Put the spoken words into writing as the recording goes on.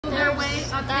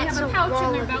they have a pouch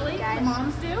in their belly, the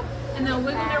moms do, and they'll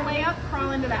wiggle their way up,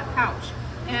 crawl into that pouch.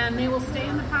 And they will stay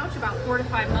in the pouch about 4 to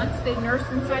 5 months. They nurse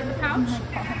inside the pouch.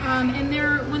 And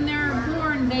when they're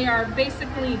born, they are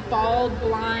basically bald,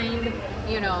 blind,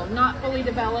 you know, not fully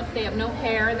developed. They have no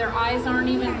hair. Their eyes aren't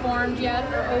even formed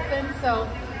yet or open. So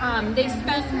they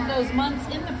spend those months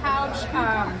in the pouch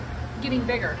getting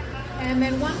bigger. And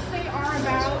then once they are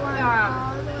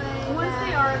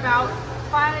about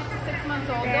 5 to 6 months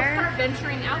old, they'll start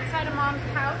venturing outside of mom's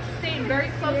pouch, staying very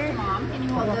close to mom. Can you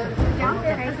hold those down?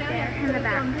 Right there in the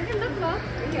back. Look, look.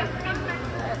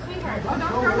 Sweetheart, don't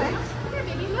throw it. Come here,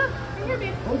 baby. Look. Come here,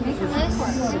 baby.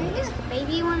 This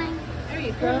baby one. There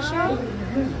you Really go. sure? I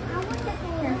want the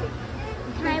hair.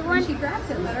 Can I have one? She grabs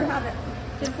it, let her have it.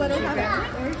 Just let her have it.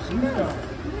 There she goes.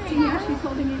 See how she's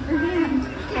holding it in her hand.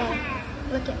 Okay.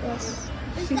 Look at this.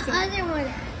 She's The other one.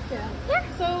 Yeah.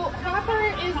 So Hopper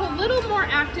is a little more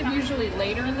active usually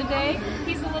later in the day.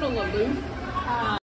 He's a little aloof.